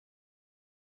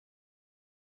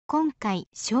今回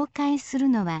紹介する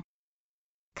のは、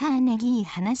カーネギー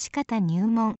話し方入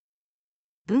門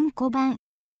文庫版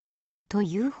と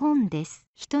いう本です。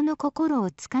人の心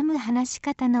をつかむ話し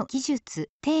方の技術、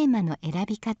テーマの選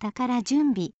び方から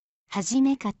準備、始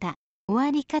め方、終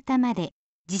わり方まで、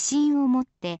自信を持っ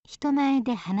て人前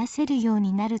で話せるよう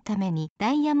になるために、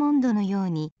ダイヤモンドのよう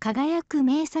に輝く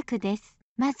名作です。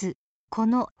まず、こ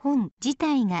の本自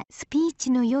体がスピーチ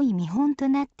の良い見本と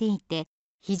なっていて、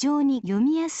非常に読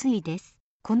みやすいです。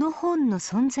この本の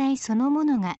存在そのも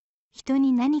のが、人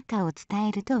に何かを伝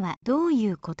えるとはどうい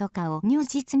うことかを如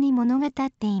実に物語っ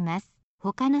ています。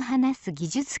他の話す技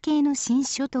術系の新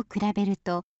書と比べる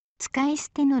と、使い捨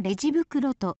てのレジ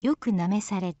袋とよく鞣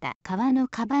された革の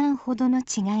カバンほどの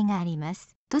違いがありま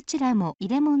す。どちらも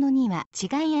入れ物には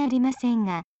違いありません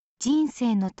が、人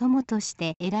生の友とし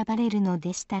て選ばれるの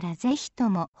でしたら是非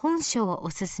とも本書をお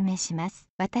すすめします。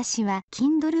私は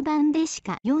Kindle 版でし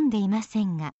か読んでいませ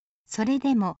んが、それ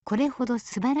でもこれほど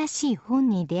素晴らしい本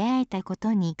に出会えたこ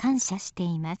とに感謝して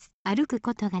います。歩く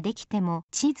ことができても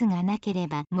地図がなけれ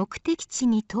ば目的地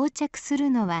に到着する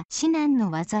のは至難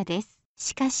の技です。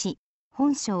しかし、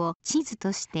本書を地図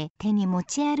として手に持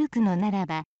ち歩くのなら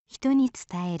ば、人に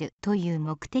伝えるという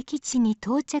目的地に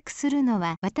到着するの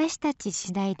は私たち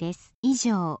次第です。以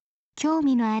上、興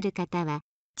味のある方は、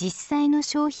実際の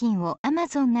商品を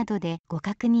Amazon などでご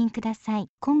確認ください。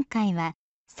今回は、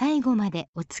最後まで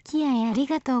お付き合いあり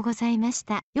がとうございまし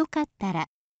た。よかったら、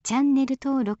チャンネル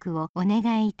登録をお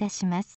願いいたします。